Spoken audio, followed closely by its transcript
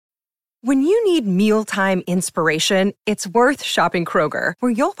When you need mealtime inspiration, it's worth shopping Kroger,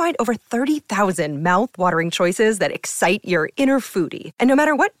 where you'll find over 30,000 mouth-watering choices that excite your inner foodie. And no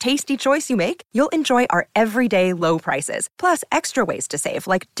matter what tasty choice you make, you'll enjoy our everyday low prices, plus extra ways to save,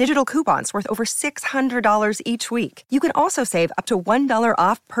 like digital coupons worth over $600 each week. You can also save up to $1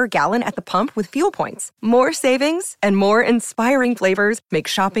 off per gallon at the pump with fuel points. More savings and more inspiring flavors make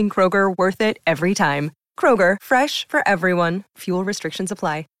shopping Kroger worth it every time. Kroger, fresh for everyone. Fuel restrictions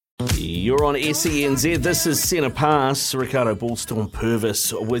apply. You're on SENZ. This is Centre Pass. Ricardo Ballstorm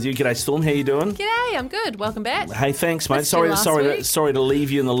Purvis with you. G'day, Storm. How you doing? G'day, I'm good. Welcome back. Hey, thanks, mate. Missed you last week. Sorry to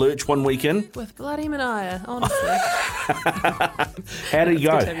leave you in the lurch one weekend. With bloody Mania, honestly. How did he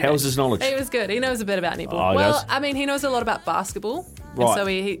go? How was his knowledge? He was good. He knows a bit about netball. Oh, well, I mean, he knows a lot about basketball. Right. And so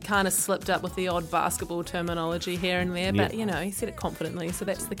he kind of slipped up with the odd basketball terminology here and there. Yeah. But, he said it confidently, so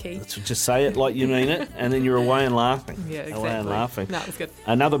that's the key. So just say it like you mean it, and then you're away and laughing. Yeah, exactly. Away and laughing. No, it was good.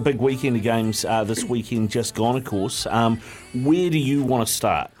 Another big weekend of games this weekend just gone, of course. Where do you want to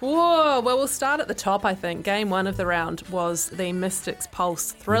start? Whoa, well, we'll start at the top, I think. Game one of the round was the Mystics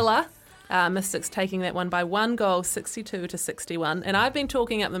Pulse thriller. Mystics taking that one by 1 goal, 62-61. And I've been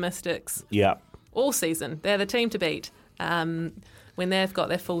talking up the Mystics all season. They're the team to beat. When they've got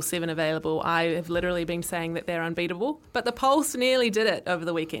their full 7 available, I have literally been saying that they're unbeatable. But the Pulse nearly did it over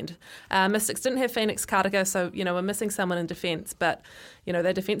the weekend. Mystics didn't have Phoenix Karaka, so, we're missing someone in defence. But,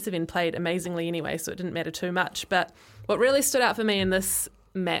 their defensive end played amazingly anyway, so it didn't matter too much. But what really stood out for me in this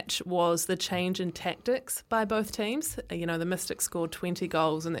match was the change in tactics by both teams. The Mystics scored 20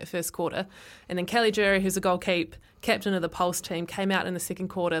 goals in that first quarter. And then Kelly Jury, who's a goalkeeper, captain of the Pulse team, came out in the second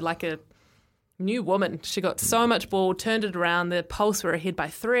quarter like a new woman. She got so much ball, turned it around. The Pulse were ahead by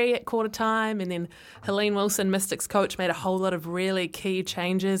 3 at quarter time, and then Helene Wilson, Mystics coach, made a whole lot of really key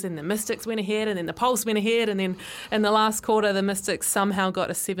changes, and the Mystics went ahead, and then the Pulse went ahead, and then in the last quarter the Mystics somehow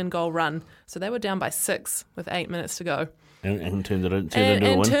got a 7-goal run. So they were down by 6 with 8 minutes to go. And turned it into a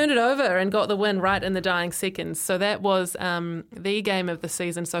win. Turned it over and got the win right in the dying seconds. So that was the game of the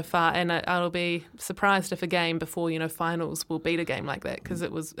season so far, and I'll be surprised if a game before finals will beat a game like that, because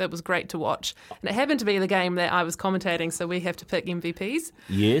it was great to watch. And it happened to be the game that I was commentating, so we have to pick MVPs.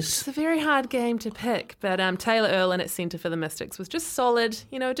 Yes. It's a very hard game to pick, but Taylor Earl in at centre for the Mystics was just solid.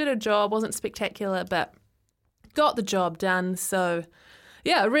 Did her job, wasn't spectacular, but got the job done. So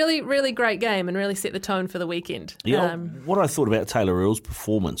yeah, a really, really great game and really set the tone for the weekend. Yeah, what I thought about Taylor Earl's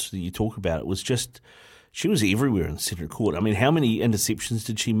performance that you talk about, it was just, she was everywhere in the centre court. I mean, how many interceptions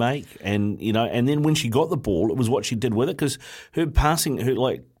did she make? And, and then when she got the ball, it was what she did with it, because her passing,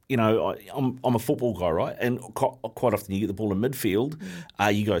 I'm a football guy, right? And quite often you get the ball in midfield,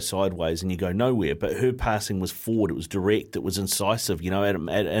 you go sideways and you go nowhere. But her passing was forward, it was direct, it was incisive, and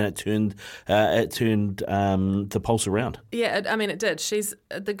it turned the Pulse around. Yeah, I mean it did. She's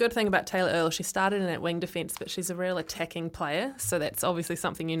the good thing about Taylor Earl. She started in at wing defence, but she's a real attacking player. So that's obviously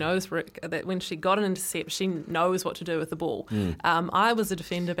something you notice, Rick, that when she got an intercept, she knows what to do with the ball. I was a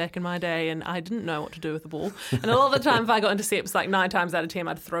defender back in my day, and I didn't know what to do with the ball. And a lot of the time, if I got intercepts, like 9 times out of 10,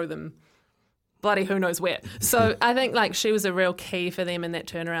 I'd throw them bloody who knows where. So I think she was a real key for them in that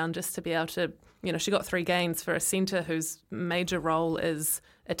turnaround, just to be able to, she got 3 gains for a centre whose major role is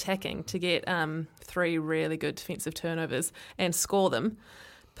attacking, to get 3 really good defensive turnovers and score them.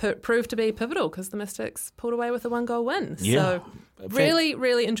 Proved to be pivotal, because the Mystics pulled away with a 1-goal win. Yeah. So really,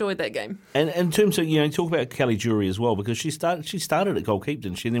 really enjoyed that game. And in terms of, talk about Kelly Jury as well, because she started at goalkeeper,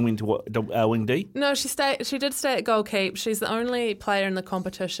 didn't she? And then went to wing D? No, she did stay at goalkeeper. She's the only player in the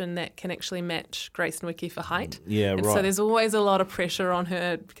competition that can actually match Grace Nweke for height. Yeah, and right. So there's always a lot of pressure on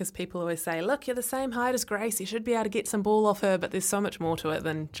her, because people always say, look, you're the same height as Grace, you should be able to get some ball off her, but there's so much more to it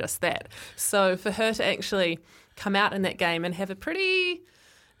than just that. So for her to actually come out in that game and have a pretty,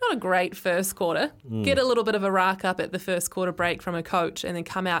 not a great first quarter, get a little bit of a rack up at the first quarter break from a coach, and then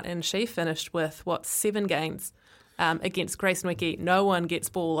come out, and she finished with, 7 gains against Grace Nweke. No one gets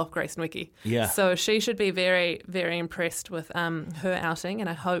ball off Grace Nweke. Yeah. So she should be very, very impressed with her outing, and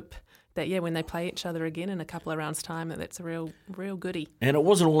I hope that, when they play each other again in a couple of rounds' time, that's a real goodie. And it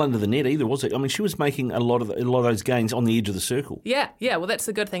wasn't all under the net either, was it? I mean, she was making a lot of those gains on the edge of the circle. Yeah. Well, that's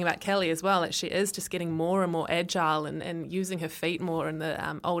the good thing about Kelly as well, that she is just getting more and more agile and using her feet more. And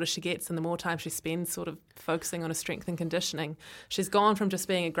the older she gets and the more time she spends sort of focusing on her strength and conditioning, she's gone from just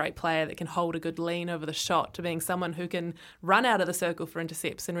being a great player that can hold a good lean over the shot to being someone who can run out of the circle for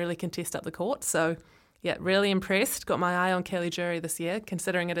intercepts and really contest up the court. So yeah, really impressed. Got my eye on Kelly Jury this year,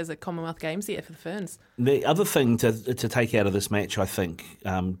 considering it is a Commonwealth Games year for the Ferns. The other thing to take out of this match, I think,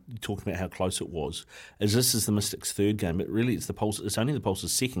 talking about how close it was, is this is the Mystics' 3rd game. But really, it's the Pulse. It's only the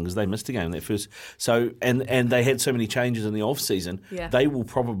Pulse's 2nd, because they missed a game in that first. So and they had so many changes in the off season. Yeah. They will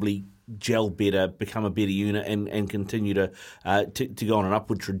probably gel better, become a better unit, and continue to go on an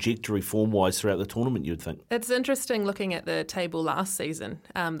upward trajectory form-wise throughout the tournament, you'd think. It's interesting looking at the table last season.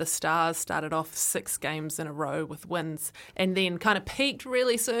 The Stars started off 6 games in a row with wins and then kind of peaked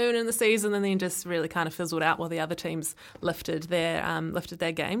really soon in the season and then just really kind of fizzled out while the other teams lifted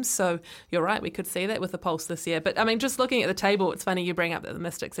their games. So you're right, we could see that with the Pulse this year. But, I mean, just looking at the table, it's funny you bring up that the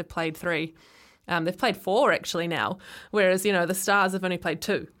Mystics have played 3. They've played 4 actually now, whereas, the Stars have only played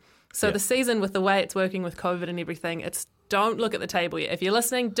 2. So the season, with the way it's working with COVID and everything, don't look at the table yet. If you're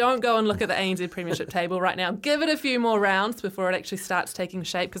listening, don't go and look at the ANZ Premiership table right now. Give it a few more rounds before it actually starts taking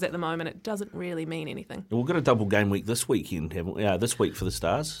shape, because at the moment it doesn't really mean anything. We've got a double game week this weekend, haven't we? This week for the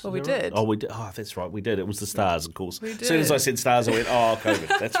Stars. Well, we did. Right? Oh, we did. Oh, that's right. We did. It was the Stars, of course. We did. As soon as I said Stars, I went, oh,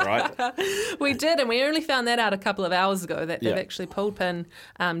 COVID. That's right. We did, and we only found that out a couple of hours ago, that they've actually pulled pin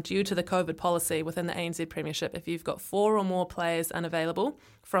due to the COVID policy within the ANZ Premiership. If you've got 4 or more players unavailable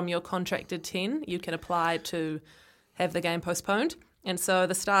from your contracted 10, you can apply to have the game postponed. And so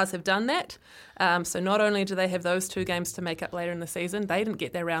the Stars have done that. So not only do they have those 2 games to make up later in the season, they didn't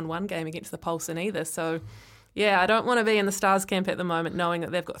get their round 1 game against the Pulse in either. So, I don't want to be in the Stars camp at the moment knowing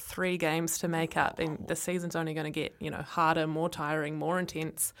that they've got 3 games to make up, and the season's only going to get, harder, more tiring, more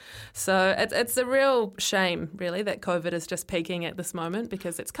intense. So it's a real shame, really, that COVID is just peaking at this moment,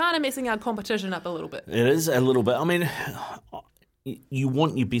 because it's kind of messing our competition up a little bit. It is a little bit. I mean, you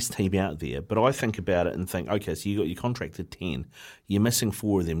want your best team out there, but I think about it and think, okay, so you got your contracted 10, you're missing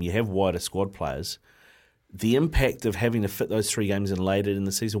 4 of them, you have wider squad players. The impact of having to fit those 3 games in later in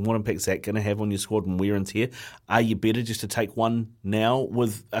the season, what impact is that going to have on your squad and wear and tear? Are you better just to take one now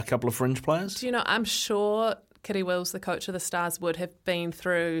with a couple of fringe players? Do you know, I'm sure Kitty Wills, the coach of the Stars, would have been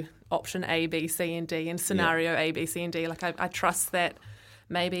through option A, B, C and D and scenario A, B, C and D. Like, I trust that.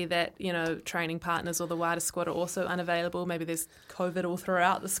 Maybe that, training partners or the wider squad are also unavailable. Maybe there's COVID all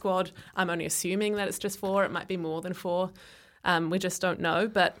throughout the squad. I'm only assuming that it's just 4. It might be more than 4. We just don't know.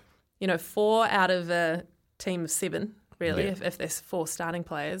 But, 4 out of a team of 7, really, if there's 4 starting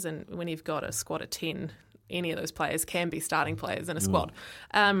players, and when you've got a squad of 10, any of those players can be starting players in a squad.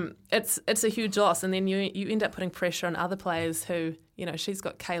 It's a huge loss. And then you end up putting pressure on other players who, she's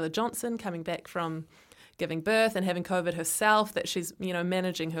got Kayla Johnson coming back from giving birth and having COVID herself, that she's,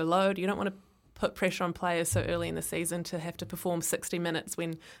 managing her load. You don't want to put pressure on players so early in the season to have to perform 60 minutes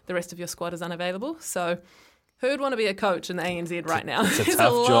when the rest of your squad is unavailable. So who'd want to be a coach in the ANZ right now? There's a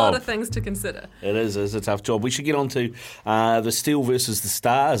lot of things to consider. It is. It's a tough job. We should get on to the Steel versus the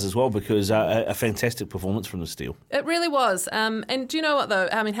Stars as well, because a fantastic performance from the Steel. It really was. And do you know what, though?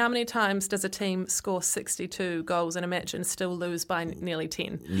 I mean, how many times does a team score 62 goals in a match and still lose by nearly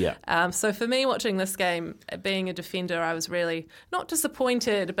 10? Yeah. So for me, watching this game, being a defender, I was really not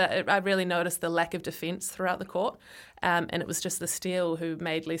disappointed, but I really noticed the lack of defence throughout the court. And it was just the Steel who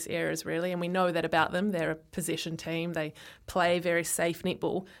made less errors, really. And we know that about them. They're a possession team. They play very safe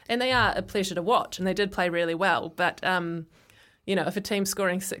netball. And they are a pleasure to watch. And they did play really well. But, if a team's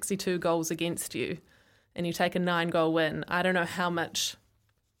scoring 62 goals against you and you take a 9-goal win, I don't know how much...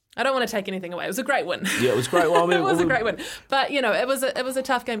 I don't want to take anything away. It was a great win. Yeah, it was great. Well, I mean, it was a great win. But, it was a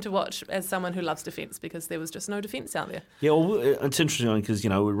tough game to watch as someone who loves defence, because there was just no defence out there. Yeah, well, it's interesting because,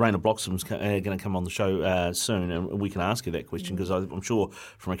 Raina Bloxham's going to come on the show soon, and we can ask her that question, because I'm sure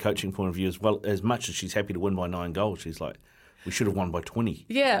from a coaching point of view, as well, as much as she's happy to win by 9 goals, she's like, we should have won by 20.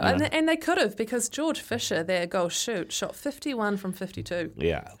 Yeah, and they could have, because George Fisher, their goal shoot, shot 51 from 52.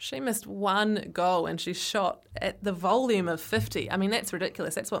 Yeah. She missed 1 goal and she shot at the volume of 50. I mean, that's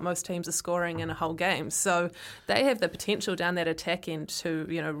ridiculous. That's what most teams are scoring in a whole game. So they have the potential down that attack end to,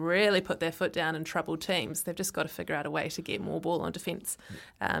 really put their foot down and trouble teams. They've just got to figure out a way to get more ball on defence.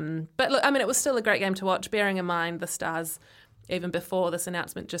 But look, I mean, it was still a great game to watch, bearing in mind the Stars, even before this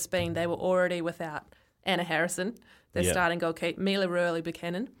announcement just been, they were already without Anna Harrison, their starting goalkeeper, Mila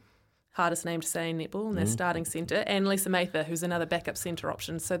Ruerli-Buchanan, hardest name to say in netball, and their starting centre, and Lisa Mather, who's another backup centre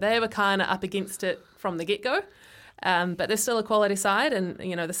option. So they were kind of up against it from the get-go. But they're still a quality side, and,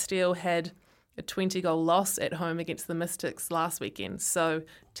 the Steel had a 20-goal loss at home against the Mystics last weekend. So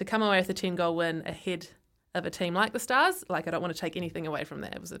to come away with a 10-goal win ahead of a team like the Stars, I don't want to take anything away from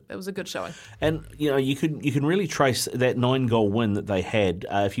that. It was a good showing. And you can really trace that 9-goal win that they had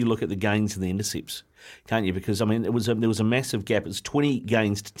if you look at the gains and the intercepts, can't you? Because there was a massive gap. It's 20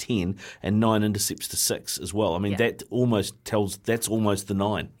 gains to 10 and 9 intercepts to 6 as well. That almost that's almost the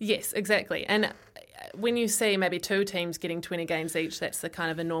 9. Yes, exactly. And when you see maybe 2 teams getting 20 games each, that's the kind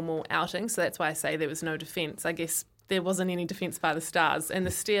of a normal outing. So that's why I say there was no defence. I guess there wasn't any defence by the Stars. And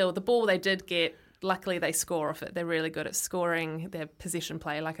the Steel, the ball they did get, luckily they score off it. They're really good at scoring their possession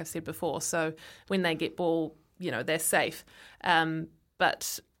play, like I've said before. So when they get ball, they're safe.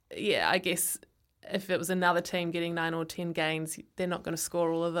 But yeah, I guess if it was another team getting 9 or 10 gains, they're not going to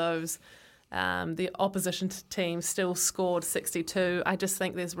score all of those. The opposition team still scored 62. I just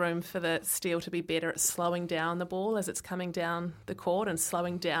think there's room for the Steel to be better at slowing down the ball as it's coming down the court and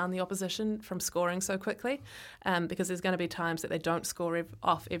slowing down the opposition from scoring so quickly, because there's going to be times that they don't score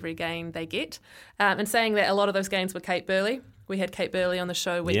off every gain they get. And saying that, a lot of those gains were Kate Burley. We had Kate Burley on the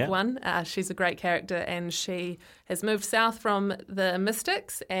show week one. She's a great character, and she has moved south from the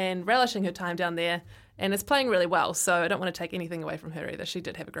Mystics and relishing her time down there, and is playing really well. So I don't want to take anything away from her either. She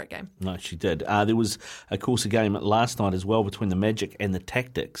did have a great game. No, she did. There was, of course, a game last night as well between the Magic and the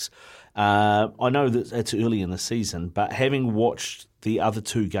Tactics. I know that it's early in the season, but having watched the other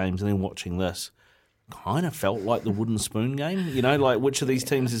two games and then watching this, kind of felt like the wooden spoon game, like which of these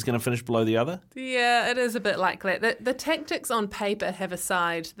teams is going to finish below the other? Yeah, it is a bit like that. The Tactics on paper have a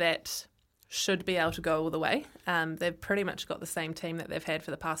side that should be able to go all the way. They've pretty much got the same team that they've had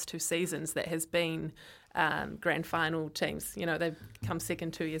for the past 2 seasons that has been grand final teams. They've come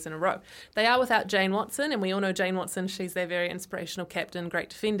second 2 years in a row. They are without Jane Watson, and we all know Jane Watson. She's their very inspirational captain, great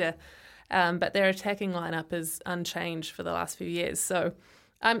defender. But their attacking lineup is unchanged for the last few years. So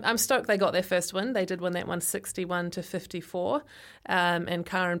I'm stoked they got their first win. They did win that one 61-54. And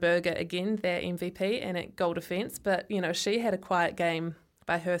Karen Berger, again, their MVP and at goal defence. But, she had a quiet game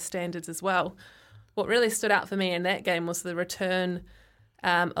by her standards as well. What really stood out for me in that game was the return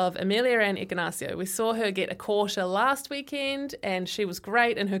of Amelia and Ignacio. We saw her get a quarter last weekend, and she was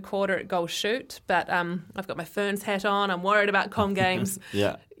great in her quarter at goal shoot. But I've got my Ferns hat on. I'm worried about Com Games.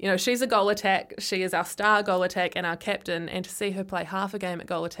 Yeah. She's a goal attack. She is our star goal attack and our captain. And to see her play half a game at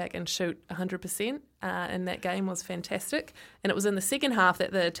goal attack and shoot 100% in that game was fantastic. And it was in the second half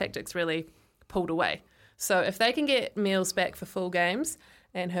that the Tactics really pulled away. So if they can get Meals back for full games,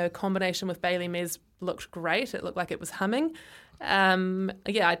 and her combination with Bailey Mez looked great. It looked like it was humming.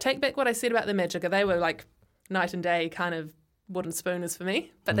 I take back what I said about the Magic. They were like night and day kind of wooden spooners for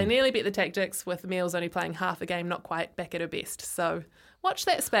me. But they nearly beat the Tactics with Meals only playing half a game, not quite back at her best. So watch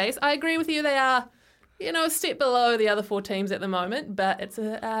that space. I agree with you. They are, a step below the other 4 teams at the moment, but it's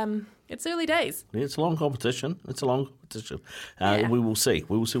early days. Yeah, it's a long competition. We will see.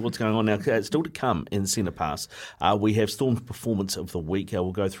 We will see what's going on now. It's still to come in Centre Pass. We have Storm's Performance of the Week.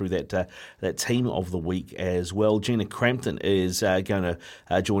 We'll go through that Team of the Week as well. Gina Crampton is going to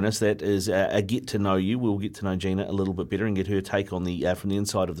join us. That is a Get to Know You. We'll get to know Gina a little bit better and get her take on the from the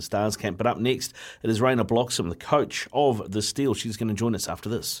inside of the Stars camp. But up next, it is Raina Bloxham, the coach of the Steel. She's going to join us after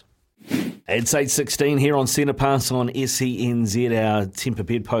this. It's 8:16 here on Centre Pass on SENZ. Our Temper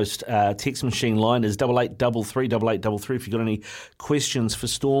Bedpost text machine line is 8833 if you've got any questions for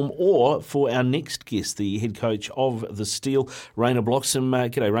Storm or for our next guest, the head coach of the Steel, Raina Bloxham.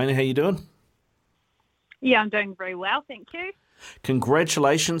 G'day, Raina. How you doing? Yeah, I'm doing very well, thank you.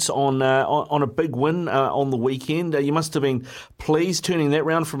 Congratulations on a big win on the weekend. You must have been pleased turning that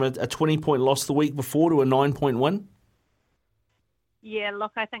round from a 20-point loss the week before to a 9-point win. Yeah,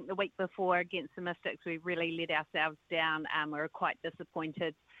 look, I think the week before against the Mystics, we really let ourselves down. We were quite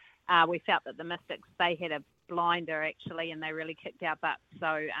disappointed. We felt that the Mystics, they had a blinder actually, and they really kicked our butts.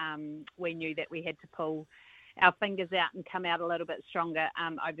 So we knew that we had to pull our fingers out and come out a little bit stronger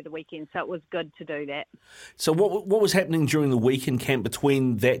over the weekend. So it was good to do that. So what was happening during the weekend camp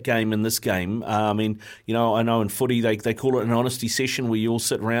between that game and this game? I know in footy they call it an honesty session where you all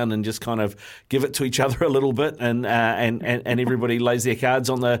sit around and just kind of give it to each other a little bit, and everybody lays their cards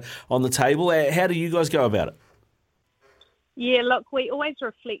on the table. How do you guys go about it? Yeah, look, we always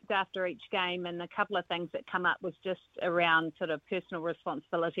reflect after each game, and a couple of things that come up was just around sort of personal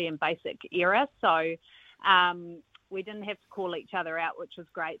responsibility and basic error. So we didn't have to call each other out, which was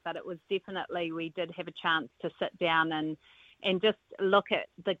great, but it was definitely, we did have a chance to sit down and just look at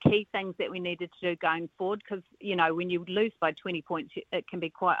the key things that we needed to do going forward, because, when you lose by 20 points, it can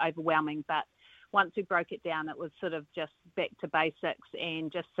be quite overwhelming, but once we broke it down, it was sort of just back to basics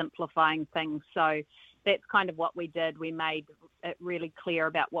and just simplifying things. So that's kind of what we did. We made it really clear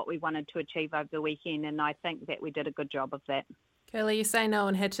about what we wanted to achieve over the weekend, and I think that we did a good job of that. Curly, you say no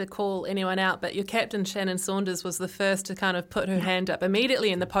one had to call anyone out, but your captain, Shannon Saunders, was the first to kind of put her hand up immediately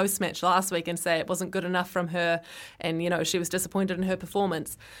in the post-match last week and say it wasn't good enough from her, and, she was disappointed in her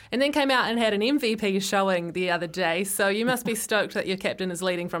performance. And then came out and had an MVP showing the other day, so you must be stoked that your captain is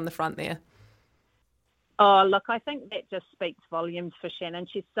leading from the front there. Oh, look, I think that just speaks volumes for Shannon.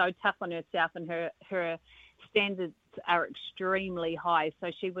 She's so tough on herself, and her standards are extremely high. So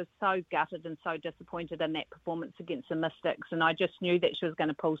she was so gutted and so disappointed in that performance against the Mystics, and I just knew that she was going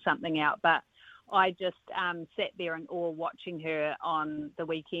to pull something out. But I just sat there in awe watching her on the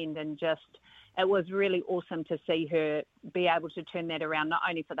weekend and just it was really awesome to see her be able to turn that around, not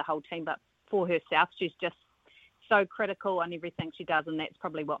only for the whole team, but for herself. She's just so critical on everything she does, and that's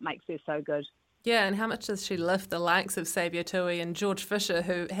probably what makes her so good. Yeah, and how much does she lift the likes of Saviour Tui and George Fisher,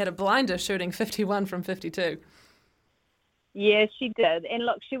 who had a blinder shooting 51 from 52? Yeah, she did. And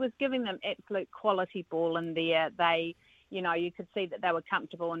look, she was giving them absolute quality ball in there. They, you could see that they were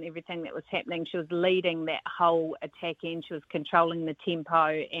comfortable in everything that was happening. She was leading that whole attack end. She was controlling the tempo,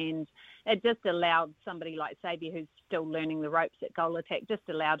 and it just allowed somebody like Saviour, who's still learning the ropes at goal attack, just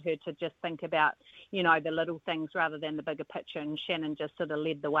allowed her to just think about, the little things rather than the bigger picture. And Shannon just sort of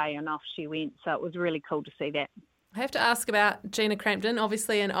led the way, and off she went. So it was really cool to see that. I have to ask about Gina Crampton,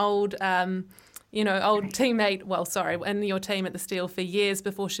 obviously an old teammate, in your team at the Steel for years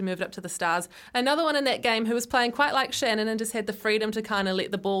before she moved up to the Stars. Another one in that game who was playing quite like Shannon and just had the freedom to kind of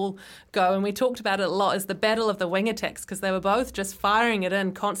let the ball go. And we talked about it a lot as the battle of the wing attacks, because they were both just firing it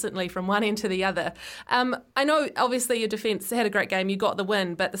in constantly from one end to the other. I know, obviously, your defence had a great game. You got the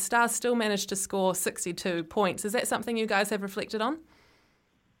win, but the Stars still managed to score 62 points. Is that something you guys have reflected on?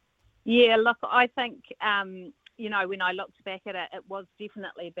 Yeah, look, I think... when I looked back at it, it was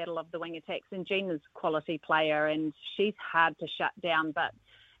definitely a battle of the wing attacks, and Gina's a quality player and she's hard to shut down. But,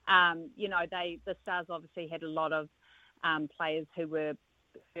 the Stars obviously had a lot of players who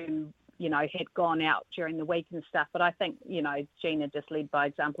had gone out during the week and stuff. But I think, Gina just led by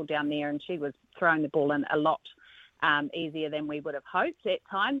example down there, and she was throwing the ball in a lot easier than we would have hoped at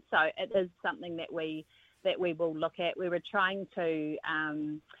times. So it is something that we will look at. We were trying to,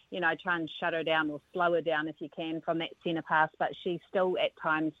 try and shut her down or slow her down if you can from that centre pass, but she still at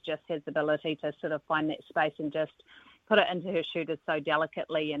times just has the ability to sort of find that space and just put it into her shooters so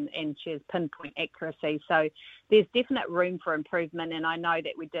delicately, and she has pinpoint accuracy. So there's definite room for improvement, and I know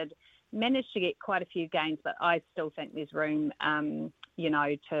that we did manage to get quite a few gains, but I still think there's room,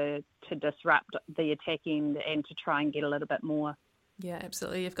 to disrupt the attacking and to try and get a little bit more. Yeah,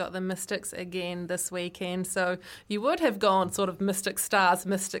 absolutely. You've got the Mystics again this weekend. So you would have gone sort of Mystic Stars,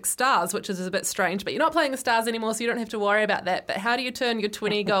 which is a bit strange. But you're not playing the Stars anymore, so you don't have to worry about that. But how do you turn your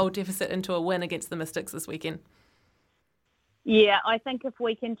 20-goal deficit into a win against the Mystics this weekend? Yeah, I think if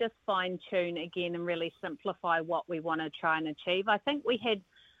we can just fine-tune again and really simplify what we want to try and achieve. I think we had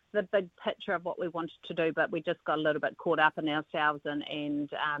the big picture of what we wanted to do, but we just got a little bit caught up in ourselves and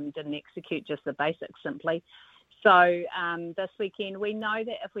didn't execute just the basics simply. So this weekend, we know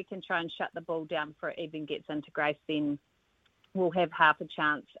that if we can try and shut the ball down before it even gets into Grace, then we'll have half a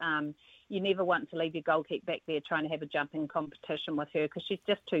chance. You never want to leave your goalkeeper back there trying to have a jumping competition with her, because she's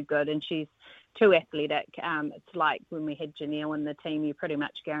just too good and she's too athletic. It's like when we had Janelle in the team, you pretty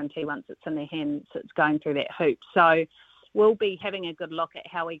much guarantee once it's in their hands, it's going through that hoop. So we'll be having a good look at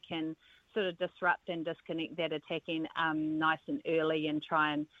how we can sort of disrupt and disconnect that attacking nice and early, and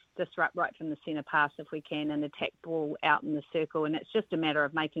try and disrupt right from the centre pass if we can, and attack ball out in the circle. And it's just a matter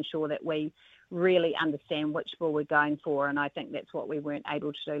of making sure that we really understand which ball we're going for, and I think that's what we weren't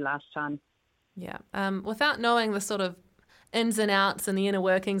able to do last time. Yeah. Without knowing the sort of ins and outs and the inner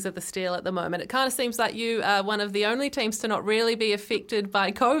workings of the Steel at the moment, it kind of seems like you are one of the only teams to not really be affected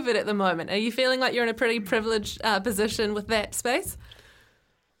by COVID at the moment. Are you feeling like you're in a pretty privileged position with that space?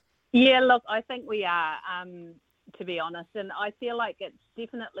 Yeah, look, I think we are, to be honest, and I feel like it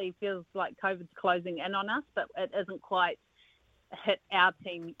definitely feels like COVID's closing in on us, but it isn't quite hit our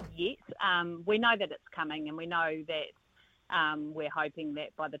team yet. We know that it's coming, and we know that we're hoping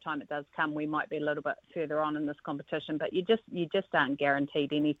that by the time it does come, we might be a little bit further on in this competition, but you just aren't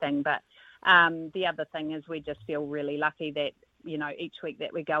guaranteed anything. But the other thing is we just feel really lucky that, each week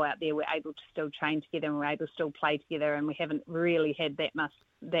that we go out there, we're able to still train together and we're able to still play together, and we haven't really had that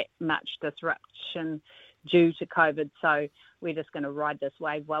much disruption due to COVID. So we're just going to ride this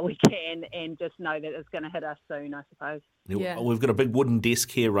wave while we can, and just know that it's going to hit us soon, I suppose. Yeah. We've got a big wooden desk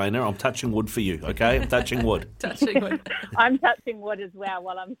here, Raina. I'm touching wood for you, okay? I'm touching wood. Touching wood. I'm touching wood as well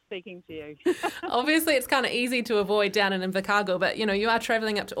while I'm speaking to you. Obviously, it's kind of easy to avoid down in Invercargill, but, you are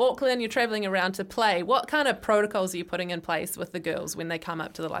travelling up to Auckland, you're travelling around to play. What kind of protocols are you putting in place with the girls when they come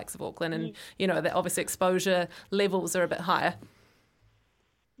up to the likes of Auckland? And, the obviously exposure levels are a bit higher.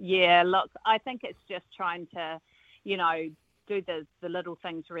 Yeah, look, I think it's just trying to, do the little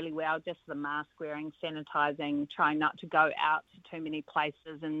things really well, just the mask wearing, sanitising, trying not to go out to too many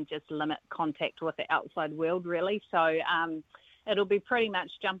places, and just limit contact with the outside world, really. So it'll be pretty much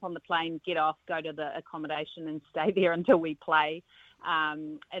jump on the plane, get off, go to the accommodation and stay there until we play.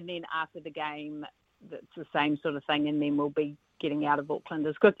 And then after the game, it's the same sort of thing, and then we'll be getting out of Auckland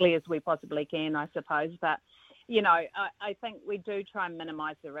as quickly as we possibly can, I suppose. But I think we do try and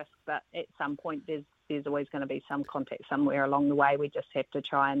minimise the risk, but at some point there's always going to be some contact somewhere along the way. We just have to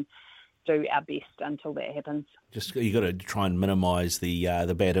try and do our best until that happens. Just you got to try and minimise the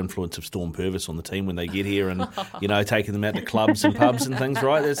bad influence of Storm Purvis on the team when they get here, and taking them out to clubs and pubs and things.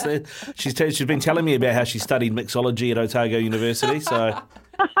 Right? She's been telling me about how she studied mixology at Otago University. So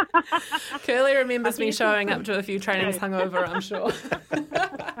Curly remembers me showing up to a few trainings hungover, I'm sure.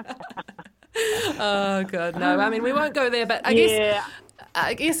 Oh God, no! I mean, we won't go there, but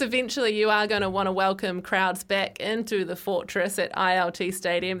I guess eventually you are going to want to welcome crowds back into the fortress at ILT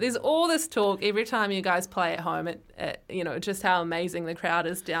Stadium. There's all this talk every time you guys play at home, just how amazing the crowd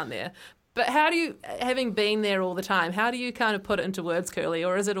is down there. But how do you, having been there all the time, how do you kind of put it into words, Curly,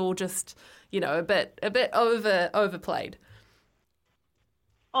 or is it all just, a bit overplayed?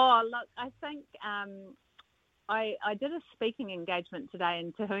 Oh, look, I think I did a speaking engagement today,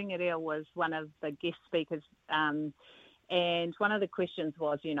 and Tahuinga Reo was one of the guest speakers. And one of the questions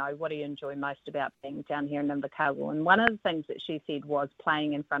was, what do you enjoy most about being down here in Invercargill? And one of the things that she said was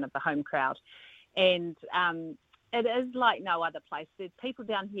playing in front of the home crowd. And it is like no other place. There's people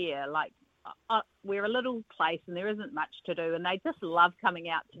down here, we're a little place and there isn't much to do. And they just love coming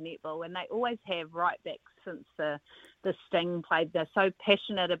out to netball. And they always have right back since the Sting played. They're so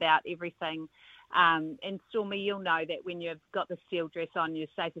passionate about everything. And Stormy, you'll know that when you've got the steel dress on, you're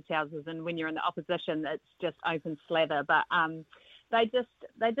safe as houses, and when you're in the opposition, it's just open slather. But they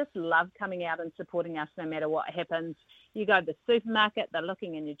just love coming out and supporting us no matter what happens. You go to the supermarket, they're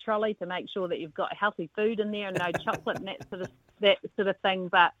looking in your trolley to make sure that you've got healthy food in there and no chocolate and that sort of thing.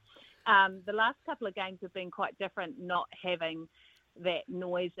 But the last couple of games have been quite different, not having that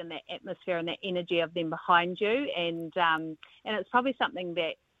noise and that atmosphere and that energy of them behind you, and it's probably something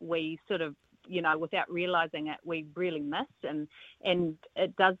that we sort of, without realising it, we really miss, and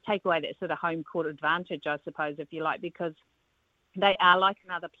it does take away that sort of home court advantage, I suppose, if you like, because they are like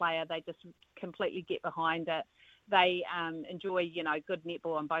another player. They just completely get behind it. They enjoy, good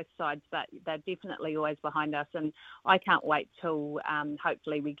netball on both sides, but they're definitely always behind us. And I can't wait till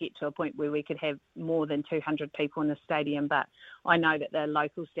hopefully we get to a point where we could have more than 200 people in the stadium. But I know that the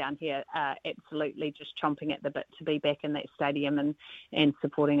locals down here are absolutely just chomping at the bit to be back in that stadium and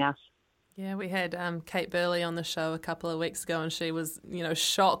supporting us. Yeah, we had Kate Burley on the show a couple of weeks ago, and she was,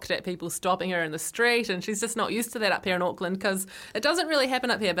 shocked at people stopping her in the street, and she's just not used to that up here in Auckland because it doesn't really happen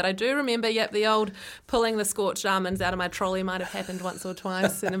up here. But I do remember, the old pulling the scorched almonds out of my trolley might have happened once or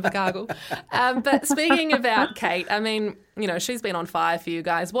twice in Invercargill. But speaking about Kate, I mean, she's been on fire for you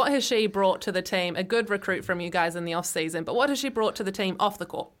guys. What has she brought to the team? A good recruit from you guys in the off-season, but what has she brought to the team off the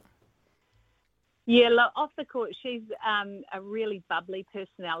court? Yeah, look, off the court, she's a really bubbly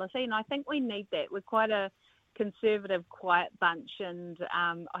personality, and I think we need that. We're quite a conservative, quiet bunch, and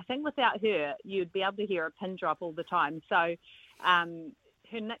I think without her, you'd be able to hear a pin drop all the time. So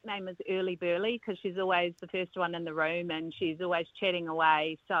her nickname is Early Burly because she's always the first one in the room, and she's always chatting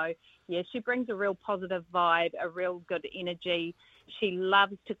away. So, yeah, she brings a real positive vibe, a real good energy. She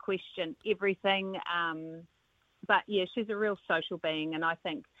loves to question everything, but, yeah, she's a real social being, and I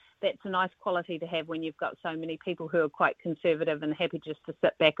think that's a nice quality to have when you've got so many people who are quite conservative and happy just to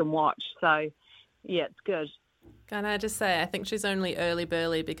sit back and watch. So, yeah, it's good. Can I just say, I think she's only early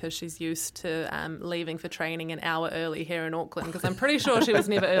burly because she's used to leaving for training an hour early here in Auckland, because I'm pretty sure she was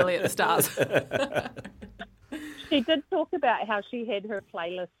never early at the Stars. She did talk about how she had her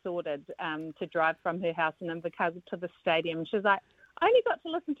playlist sorted to drive from her house in Invercargill to the stadium. She was like, I only got to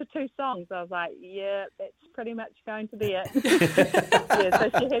listen to 2 songs. I was like, yeah, that's pretty much going to be it. Yeah,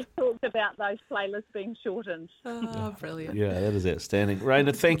 so she has talked about those playlists being shortened. Oh, brilliant. Yeah, that is outstanding.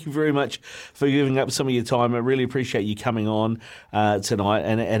 Raina, thank you very much for giving up some of your time. I really appreciate you coming on tonight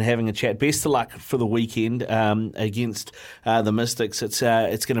and having a chat. Best of luck for the weekend against the Mystics.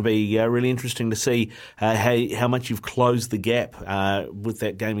 It's going to be really interesting to see how much you've closed the gap with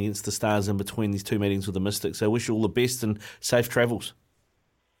that game against the Stars in between these 2 meetings with the Mystics. So I wish you all the best and safe travels.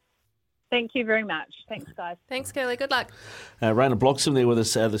 Thank you very much. Thanks, guys. Thanks, Kelly. Good luck. Raina Bloxham there with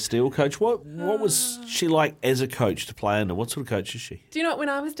us, the Steel coach. What was she like as a coach to play under? What sort of coach is she? Do you know, when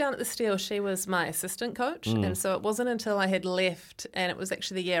I was down at the Steel, she was my assistant coach. And so it wasn't until I had left, and it was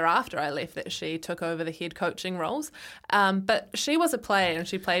actually the year after I left, that she took over the head coaching roles. But she was a player, and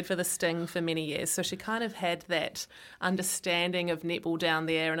she played for the Sting for many years. So she kind of had that understanding of netball down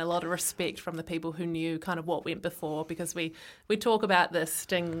there and a lot of respect from the people who knew kind of what went before, because we talk about the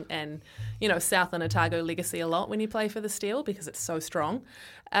Sting and Southland Otago legacy a lot when you play for the Steel because it's so strong.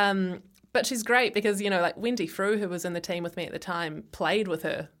 But she's great because, like Wendy Frew, who was in the team with me at the time, played with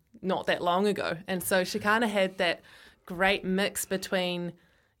her not that long ago. And so she kind of had that great mix between,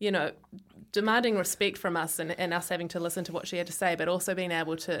 demanding respect from us and us having to listen to what she had to say, but also being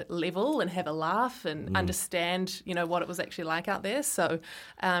able to level and have a laugh and understand, what it was actually like out there. So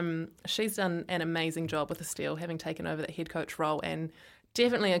she's done an amazing job with the Steel, having taken over that head coach role, and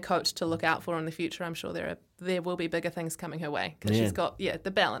definitely a coach to look out for in the future. I'm sure there will be bigger things coming her way because she's got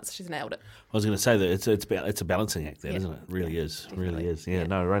the balance. She's nailed it. I was going to say that it's a balancing act, that, isn't it? It really is. Definitely. Really is. Yeah.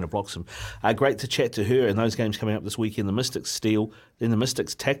 No, Raina Bloxham. Great to chat to her. And those games coming up this weekend: the Mystics Steel, then the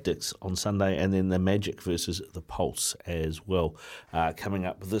Mystics Tactics on Sunday, and then the Magic versus the Pulse as well, coming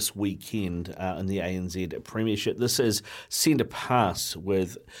up this weekend in the ANZ Premiership. This is Centre Pass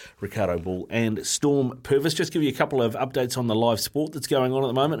with Ricardo Ball and Storm Purvis. Just give you a couple of updates on the live sport that's going on at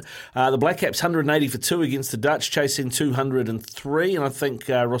the moment. The Black Caps 180 for 2 against the Dutch, chasing 203, and I think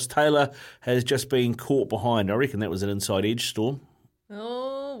Ross Taylor has just been caught behind. I reckon that was an inside edge, Storm.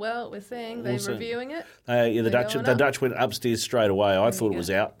 Oh, well, we're seeing they're reviewing it. The Dutch went upstairs straight away. I thought it was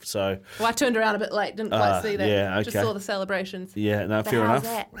out. So I turned around a bit late, didn't quite see that. Yeah, okay. Just saw the celebrations. Yeah, no, fair enough.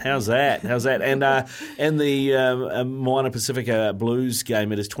 How's that? And the Moana Pacifica Blues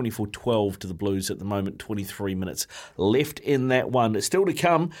game, it is 24-12 to the Blues at the moment. 23 minutes left in that one. Still to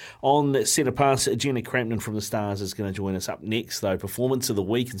come on Centre Pass. Jenna Crampton from the Stars is going to join us up next, though. Performance of the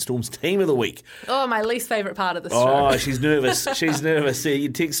week and Storm's team of the week. Oh, my least favourite part of the show. Oh, she's nervous. She's nervous. You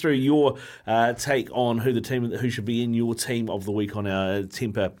text through your take on who should be in your team of the week on our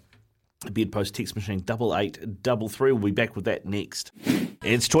Temper Bedpost text machine 8833. We'll be back with that next.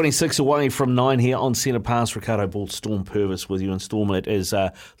 It's 26 away from 9 here on Centre Pass. Ricardo Ball, Storm Purvis with you. And Storm, it is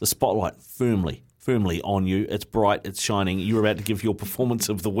the spotlight firmly on you. It's bright, it's shining. You're about to give your performance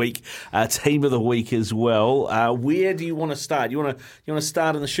of the week, team of the week as well. Where do you want to start? You want to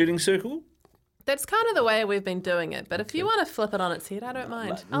start in the shooting circle? That's kind of the way we've been doing it. But if you want to flip it on its head, I don't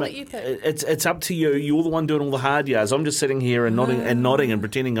mind. I'll let you pick. It's up to you. You're the one doing all the hard yards. I'm just sitting here and nodding and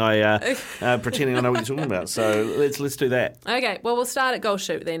pretending I know what you're talking about. So let's do that. Okay. Well, we'll start at goal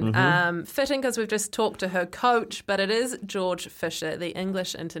shoot then. Mm-hmm. Fitting because we've just talked to her coach, but it is George Fisher, the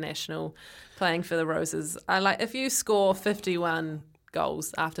English international, playing for the Roses. If you score 51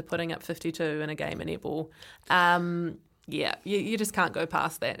 goals after putting up 52 in a game in netball. Yeah, you just can't go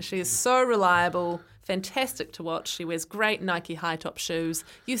past that. She is so reliable, fantastic to watch. She wears great Nike high-top shoes,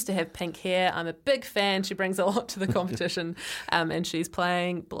 used to have pink hair. I'm a big fan. She brings a lot to the competition, and she's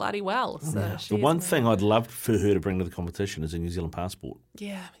playing bloody well. So the one thing I'd love for her to bring to the competition is a New Zealand passport.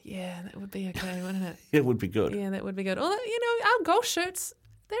 Yeah, that would be okay, wouldn't it? It would be good. Yeah, that would be good. Although, our goal shoots,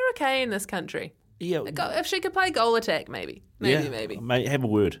 they're okay in this country. Yeah, if she could play goal attack, maybe. Have a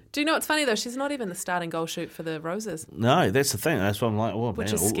word. Do you know what's funny though? She's not even the starting goal shoot for the Roses. No, that's the thing. That's why I'm like,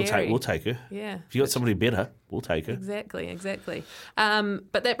 Which is scary. We'll take her. Yeah. If you got somebody better, we'll take her. Exactly.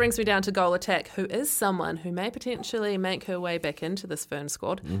 But that brings me down to goal attack, who is someone who may potentially make her way back into this Fern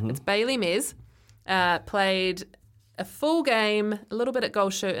squad. Mm-hmm. It's Bailey Mez. Played a full game, a little bit at goal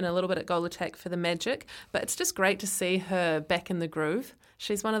shoot and a little bit at goal attack for the Magic. But it's just great to see her back in the groove.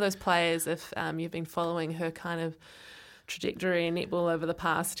 She's one of those players, if you've been following her kind of trajectory in netball over the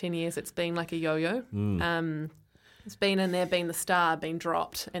past 10 years, it's been like a yo-yo. It's been in there, been the star, been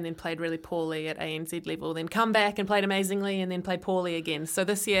dropped, and then played really poorly at ANZ level, then come back and played amazingly, and then played poorly again. So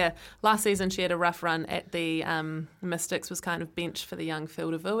last season, she had a rough run at the Mystics, was kind of benched for the young Phil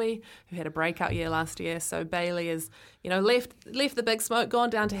DeVuy, who had a breakout year last year. So Bailey is, left the big smoke,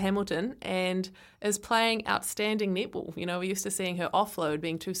 gone down to Hamilton, and is playing outstanding netball. We're used to seeing her offload,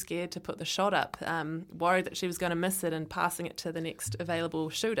 being too scared to put the shot up, worried that she was going to miss it and passing it to the next available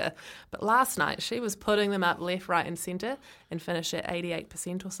shooter. But last night, she was putting them up left, right, and centre and finish at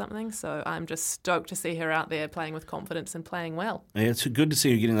 88% or something. So I'm just stoked to see her out there playing with confidence and playing well. Yeah, it's good to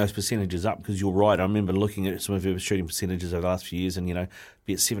see her getting those percentages up because you're right. I remember looking at some of her shooting percentages over the last few years and,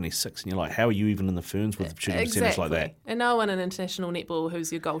 be at 76 and you're like, how are you even in the Ferns with shooting percentage like that? And no one in international netball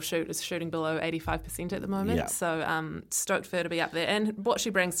who's your goal shoot is shooting below 85% at the moment. Yeah. So stoked for her to be up there. And what she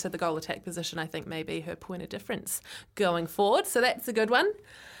brings to the goal attack position, I think, may be her point of difference going forward. So that's a good one.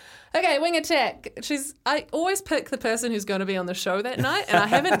 Okay, wing attack. I always pick the person who's going to be on the show that night, and I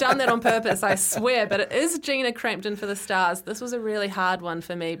haven't done that on purpose, I swear, but it is Gina Crampton for the Stars. This was a really hard one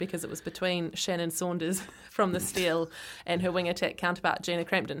for me because it was between Shannon Saunders from the Steel and her wing attack counterpart, Gina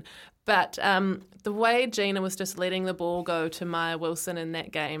Crampton. But the way Gina was just letting the ball go to Maya Wilson in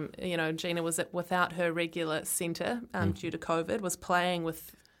that game, Gina was without her regular centre due to COVID, was playing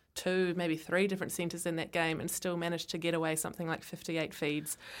with 2, maybe 3 different centres in that game and still managed to get away something like 58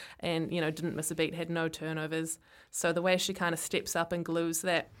 feeds and, didn't miss a beat, had no turnovers. So the way she kind of steps up and glues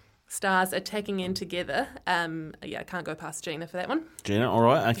that Stars attacking in together. I can't go past Gina for that one. Gina, all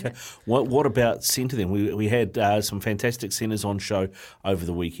right, okay. Yeah. What about centre then? We had some fantastic centres on show over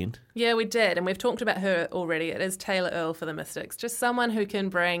the weekend. Yeah, we did, and we've talked about her already. It is Taylor Earle for the Mystics. Just someone who can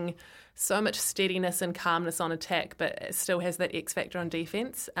bring so much steadiness and calmness on attack, but still has that X factor on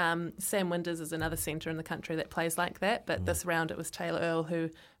defence. Sam Winders is another centre in the country that plays like that, but this round it was Taylor Earle who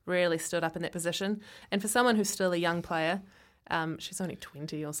really stood up in that position. And for someone who's still a young player, she's only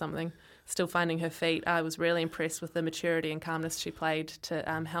 20 or something, still finding her feet. I was really impressed with the maturity and calmness she played to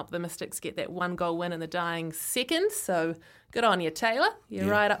help the Mystics get that 1-goal win in the dying seconds. So good on you, Taylor. You're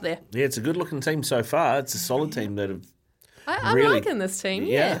right up there. Yeah, it's a good-looking team so far. It's a solid team that have I'm really liking this team,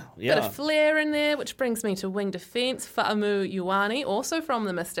 yeah. Bit of flair in there, which brings me to wing defence. Fa'amu Ioane, also from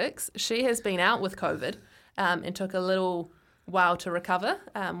the Mystics. She has been out with COVID and took a little while to recover.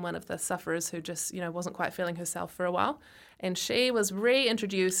 One of the sufferers who just wasn't quite feeling herself for a while. And she was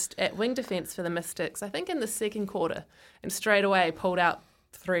reintroduced at wing defence for the Mystics, I think in the second quarter, and straight away pulled out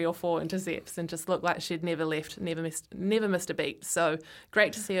 3 or 4 intercepts and just looked like she'd never left, never missed a beat. So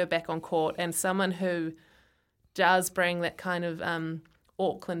great to see her back on court, and someone who does bring that kind of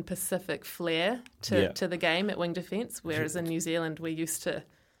Auckland Pacific flair to the game at wing defence, whereas in New Zealand we're used to,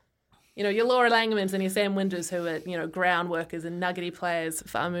 your Laura Langemans and your Sam Winders who are, ground workers and nuggety players.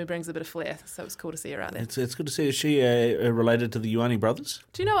 Fa'amu brings a bit of flair, so it's cool to see her out there. It's good to see her. Is she related to the Ioane brothers?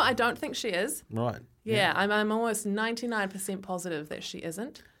 Do you know what? I don't think she is. Right. Yeah, I'm almost 99% positive that she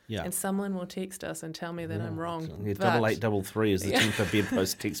isn't. Yeah. And someone will text us and tell me that I'm wrong. Yeah, 8833 is the Temper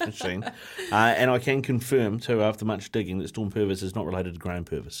Bedpost text machine. And I can confirm, too, after much digging, that Storm Purvis is not related to Graham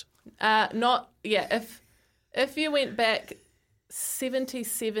Purvis. If you went back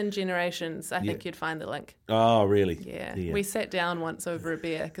 77 generations, I think you'd find the link. Oh, really? Yeah. We sat down once over a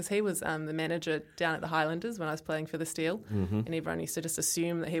beer because he was the manager down at the Highlanders when I was playing for the Steel, and everyone used to just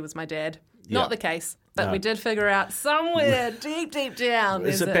assume that he was my dad. Not the case, but we did figure out somewhere deep down.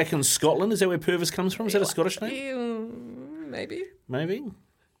 Is it back in Scotland? Is that where Purvis comes from? Is that a Scottish name? Maybe.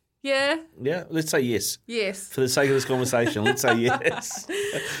 Yeah. Yeah, let's say yes. Yes. For the sake of this conversation, let's say yes.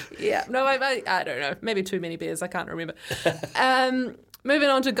 Yeah, no, I don't know. Maybe too many beers, I can't remember. Moving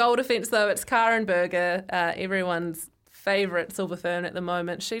on to goal defence, though, it's Karen Berger, everyone's favourite Silver Fern at the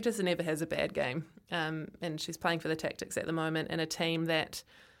moment. She just never has a bad game, and she's playing for the Tactics at the moment in a team that,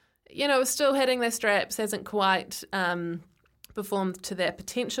 is still hitting their straps, hasn't quite performed to their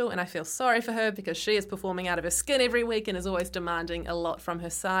potential, and I feel sorry for her because she is performing out of her skin every week and is always demanding a lot from her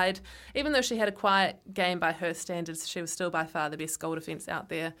side. Even though she had a quiet game by her standards, she was still by far the best goal defence out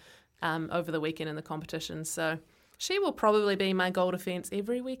there over the weekend in the competition. So she will probably be my goal defence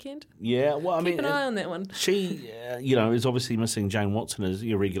every weekend. Yeah, well, Keep an eye on that one. She, is obviously missing Jane Watson as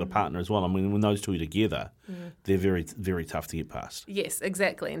your regular partner as well. I mean, when those two are together, they're very, very tough to get past. Yes,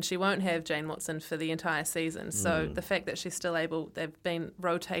 exactly. And she won't have Jane Watson for the entire season. So the fact that she's still they've been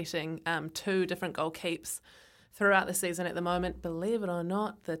rotating 2 different goal keeps throughout the season at the moment. Believe it or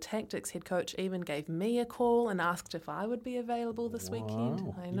not, the Tactics head coach even gave me a call and asked if I would be available this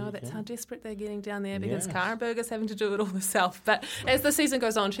weekend. I know that's how desperate they're getting down there because Karen Berger's having to do it all herself. But as the season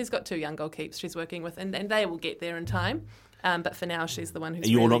goes on, she's got 2 young goal keeps she's working with, and they will get there in time. But for now, she's the one who's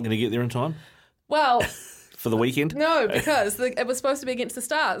You're not going to get there in time? Well... For the weekend? No, because it was supposed to be against the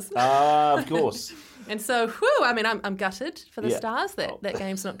Stars. Of course. And so, I'm gutted for the Stars that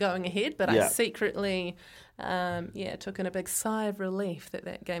game's not going ahead, but I secretly, took in a big sigh of relief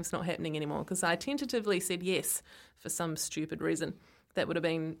that game's not happening anymore because I tentatively said yes for some stupid reason. That would have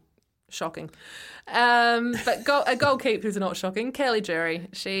been shocking. But a goalkeeper who's not shocking, Kelly Jury.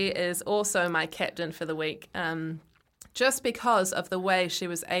 She is also my captain for the week. Just because of the way she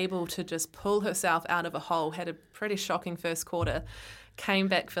was able to just pull herself out of a hole, had a pretty shocking first quarter, came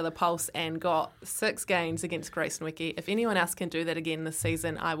back for the Pulse and got 6 gains against Grace Nweke. If anyone else can do that again this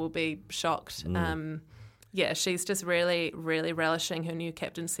season, I will be shocked. She's just really, really relishing her new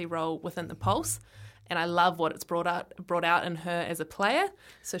captaincy role within the Pulse. And I love what it's brought out in her as a player.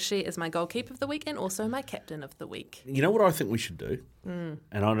 So she is my goalkeeper of the week and also my captain of the week. You know what I think we should do? And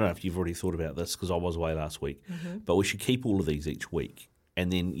I don't know if you've already thought about this because I was away last week, but we should keep all of these each week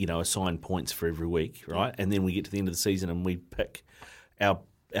and then, assign points for every week, right? And then we get to the end of the season and we pick our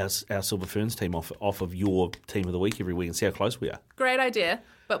Silver Ferns team off of your team of the week every week and see how close we are. Great idea.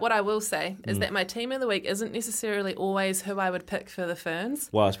 But what I will say is that my team of the week isn't necessarily always who I would pick for the Ferns.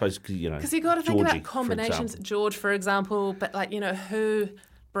 Well, I suppose, because you've got to think about combinations. For George, for example, but who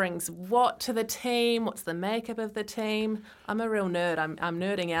brings what to the team, what's the makeup of the team. I'm a real nerd. I'm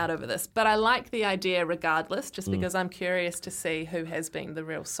nerding out over this. But I like the idea regardless, just because I'm curious to see who has been the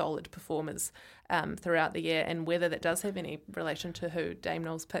real solid performers throughout the year and whether that does have any relation to who Dame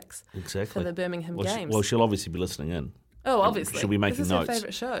Knowles picks for the Birmingham Games. Well, she'll obviously be listening in. Oh, obviously. She'll be making notes. This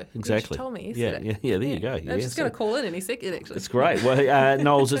is her favourite show. Exactly. You told me yesterday. Yeah, there you go. I was just going to call in any second, actually. It's great. Well,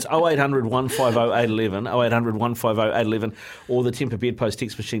 Knowles, it's 0800 150 811, 0800 150 811, or the Temper Bedpost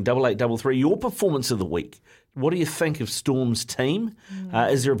text machine, 8833. Your performance of the week. What do you think of Storm's team?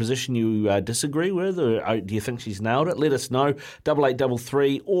 Is there a position you disagree with, or do you think she's nailed it? Let us know,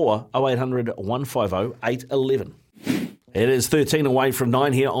 8833 or 0800 150 811. It is 13 away from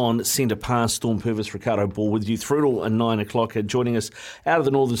 9 here on Centre Pass. Storm Purvis, Ricardo Ball with you through till 9 o'clock. Joining us out of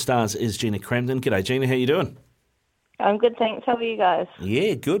the Northern Stars is Gina Crampton. G'day, Gina. How you doing? I'm good, thanks. How are you guys?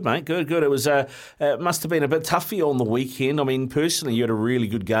 Yeah, good, mate. Good. It was it must have been a bit tough for you on the weekend. I mean, personally, you had a really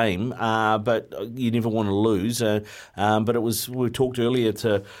good game, but you never want to lose. But it was. We talked earlier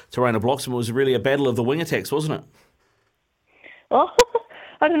to Raina Bloxham. It was really a battle of the wing attacks, wasn't it? Well,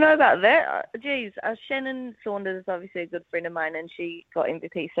 I don't know about that. Shannon Saunders is obviously a good friend of mine, and she got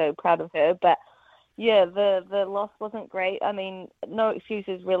MVP, so proud of her. But yeah, the loss wasn't great. I mean, no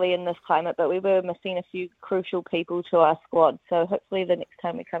excuses really in this climate, but we were missing a few crucial people to our squad. So hopefully the next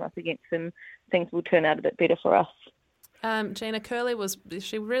time we come up against them, things will turn out a bit better for us. Gina, Curley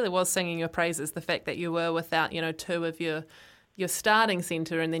she really was singing your praises, the fact that you were without, two of your starting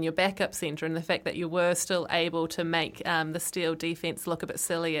centre and then your backup centre, and the fact that you were still able to make the Steel defence look a bit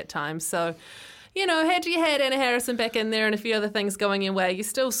silly at times. So, had you had Anna Harrison back in there and a few other things going your way, you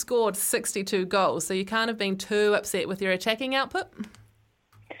still scored 62 goals, so you can't have been too upset with your attacking output?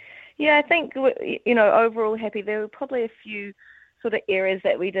 Yeah, I think, overall happy. There were probably a few sort of errors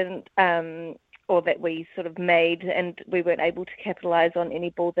that we didn't, or that we sort of made, and we weren't able to capitalise on any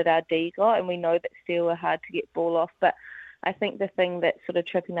ball that our D got, and we know that Steel are hard to get ball off, but I think the thing that's sort of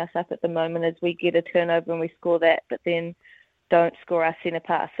tripping us up at the moment is we get a turnover and we score that, but then don't score our centre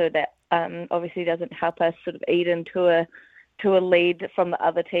pass. So that obviously doesn't help us sort of eat into a lead from the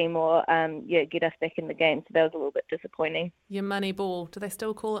other team or get us back in the game. So that was a little bit disappointing. Your money ball, do they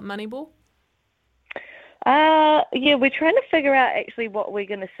still call it money ball? We're trying to figure out actually what we're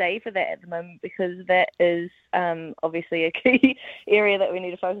going to say for that at the moment, because that is obviously a key area that we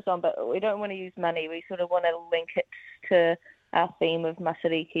need to focus on, but we don't want to use money. We sort of want to link it to our theme of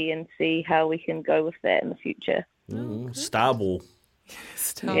Masariki and see how we can go with that in the future. Star ball.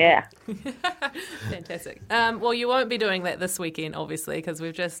 Yeah. Fantastic. Well, you won't be doing that this weekend, obviously, because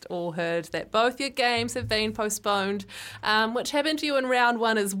we've just all heard that both your games have been postponed, which happened to you in round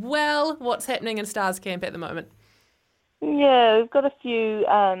one as well. What's happening in Stars camp at the moment? Yeah, we've got a few,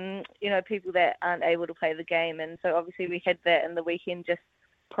 people that aren't able to play the game, and so obviously we had that in the weekend just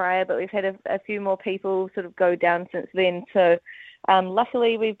prior, but we've had a few more people sort of go down since then. So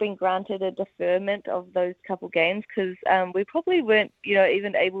luckily we've been granted a deferment of those couple games because we probably weren't,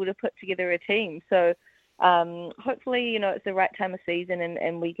 even able to put together a team. So hopefully, it's the right time of season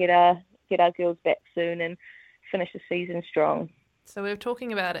and we get our girls back soon and finish the season strong. So we were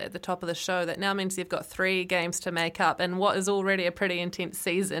talking about it at the top of the show. That now means you've got 3 games to make up and what is already a pretty intense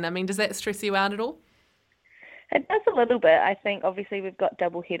season. I mean, does that stress you out at all? It does a little bit. I think obviously we've got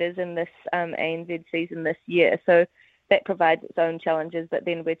double headers in this ANZ season this year, so that provides its own challenges, but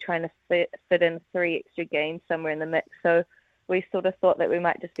then we're trying to fit in 3 extra games somewhere in the mix. So we sort of thought that we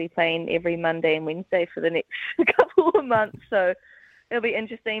might just be playing every Monday and Wednesday for the next couple of months. So it'll be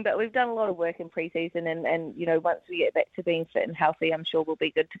interesting, but we've done a lot of work in pre-season and once we get back to being fit and healthy, I'm sure we'll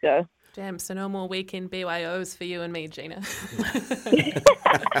be good to go. Damn, so no more weekend BYOs for you and me, Gina.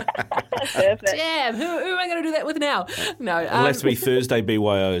 Perfect. Damn, who am I going to do that with now? No, it'll have to be Thursday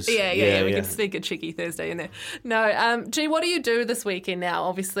BYOs. Yeah. We can sneak a cheeky Thursday in there. No, G, what do you do this weekend now?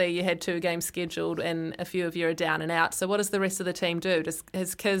 Obviously, you had 2 games scheduled and a few of you are down and out. So what does the rest of the team do?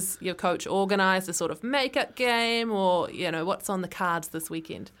 Has Kiz, your coach, organised a sort of make-up game or, what's on the cards this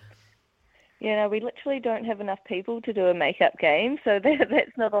weekend? Yeah, no, we literally don't have enough people to do a make-up game, so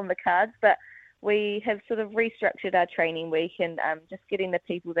that's not on the cards, but we have sort of restructured our training week and just getting the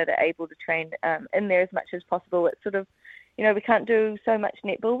people that are able to train in there as much as possible. It's sort of, we can't do so much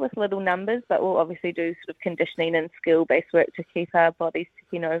netball with little numbers, but we'll obviously do sort of conditioning and skill-based work to keep our bodies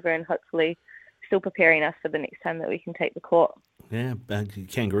ticking over and hopefully still preparing us for the next time that we can take the court. Yeah,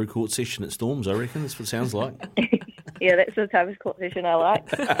 kangaroo court session at Storms, I reckon. That's what it sounds like. Yeah, that's the type of court session I like.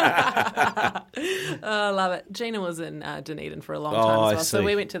 Oh, I love it. Gina was in Dunedin for a long time as well, so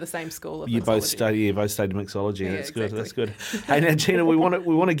we went to the same school of mixology. Both studied mixology. Yeah, that's exactly. Good. That's good. Hey, now, Gina, we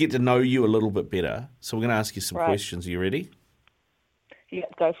want to get to know you a little bit better, so we're going to ask you some questions. Are you ready? Yeah,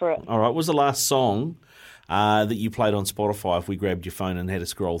 go for it. All right. What was the last song that you played on Spotify if we grabbed your phone and had to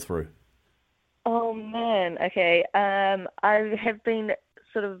scroll through? Oh, man. Okay. I have been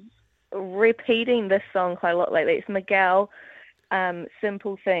sort of repeating this song quite a lot lately. It's Miguel,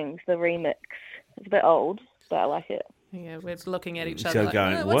 Simple Things, the remix. It's a bit old, but I like it. Yeah, we're looking at each other like,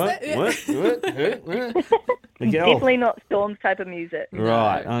 going, what? Miguel. Definitely not Storm's type of music.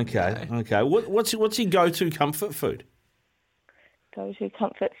 Right, okay. What's your go-to comfort food? Go-to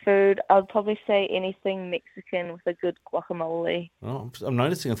comfort food, I'd probably say anything Mexican with a good guacamole. Oh, I'm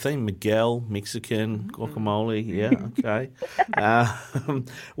noticing a theme. Miguel, Mexican, guacamole. Yeah, okay.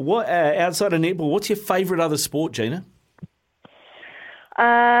 What outside of netball, what's your favourite other sport, Gina?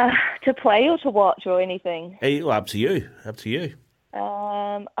 To play or to watch or anything? Up to you.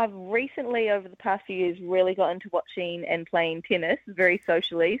 I've recently, over the past few years, really got into watching and playing tennis very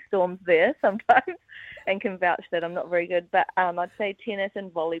socially. Storm's there sometimes and can vouch that I'm not very good. But I'd say tennis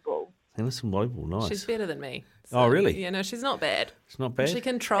and volleyball. Tennis and volleyball, nice. She's better than me. So, oh, really? She's not bad. It's not bad? She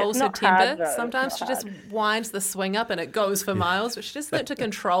controls her temper. Sometimes she just winds the swing up and it goes for miles, but she just learnt to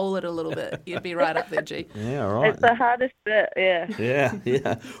control it a little bit. You'd be right up there, G. Yeah, all right. It's the hardest bit, yeah.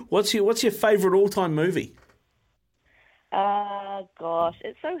 Yeah. What's your favourite all-time movie? Gosh,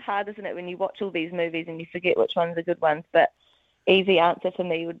 it's so hard, isn't it, when you watch all these movies and you forget which ones are good ones, but easy answer for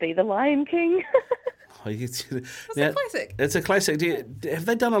me would be The Lion King. That's a classic. It's a classic. Have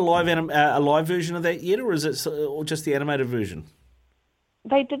they done a live version of that yet, or is it just the animated version?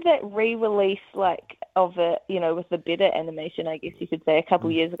 They did that re-release of it, with the better animation, I guess you could say, a couple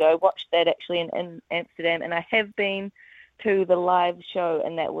of years ago. I watched that actually in Amsterdam, and I have been to the live show,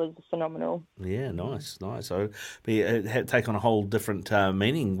 and that was phenomenal. Yeah, nice. So it had taken a whole different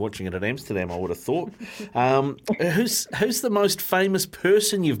meaning watching it at Amsterdam, I would have thought. Who's the most famous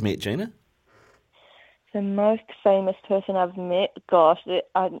person you've met, Gina? The most famous person I've met, gosh,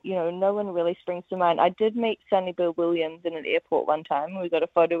 no one really springs to mind. I did meet Sonny Bill Williams in an airport one time. We got a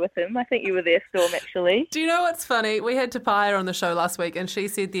photo with him. I think you were there, Storm, actually. Do you know what's funny? We had Tapaya on the show last week, and she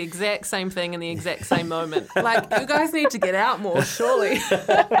said the exact same thing in the exact same moment. You guys need to get out more, surely.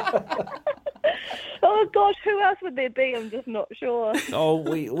 Oh, gosh, who else would there be? I'm just not sure. Oh,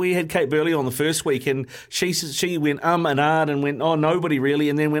 we had Kate Burley on the first week, and she went and ahed and went, oh, nobody really,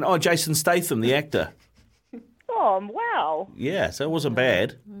 and then went, oh, Jason Statham, the actor. Oh, wow. Yeah, so it wasn't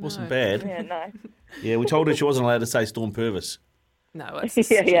bad. Wasn't bad. Yeah, no. Yeah, we told her she wasn't allowed to say Storm Purvis. No, it's...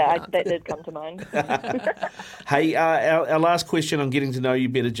 that did come to mind. Hey, our last question on getting to know you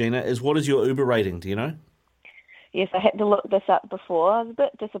better, Gina, is what is your Uber rating? Do you know? Yes, I had to look this up before. I was a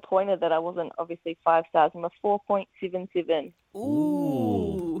bit disappointed that I wasn't obviously 5 stars. I'm a 4.77.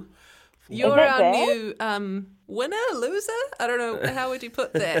 Ooh. You're our new winner, loser? I don't know. How would you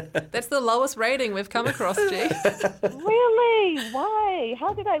put that? That's the lowest rating we've come across, G. Really? Why?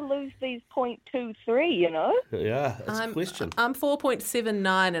 How did I lose these 0.23, Yeah, that's a question. I'm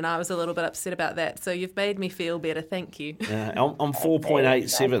 4.79 and I was a little bit upset about that. So you've made me feel better. Thank you. I'm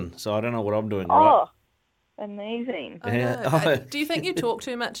 4.87, so I don't know what I'm doing right. Oh, amazing. Yeah. Do you think you talk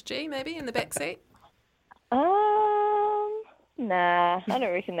too much, G, maybe, in the back seat? Nah, I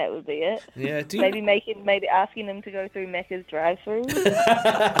don't reckon that would be it. Yeah, maybe asking them to go through Macca's drive-through.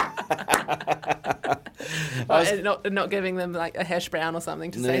 Not giving them like a hash brown or something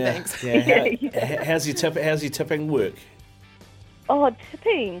to say thanks. Yeah. How's your tipping work? Oh,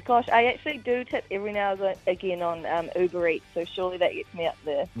 tipping! Gosh, I actually do tip every now and again on Uber Eats, so surely that gets me up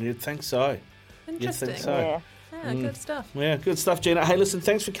there. You'd think so. Interesting. You'd think so. Yeah. Yeah, good stuff. Yeah, good stuff, Gina. Hey, listen,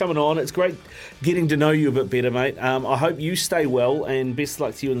 thanks for coming on. It's great getting to know you a bit better, mate. I hope you stay well, and best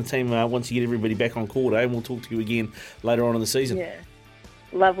luck to you and the team once you get everybody back on court, and we'll talk to you again later on in the season. Yeah.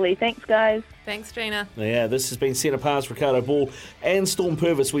 Lovely. Thanks, guys. Thanks, Gina. Yeah, this has been Centre Par's Ricardo Ball and Storm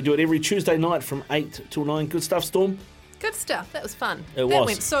Purvis. We do it every Tuesday night from 8 till 9. Good stuff, Storm? Good stuff. That was fun. That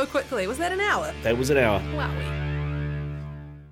went so quickly. Was that an hour? That was an hour. Wowee.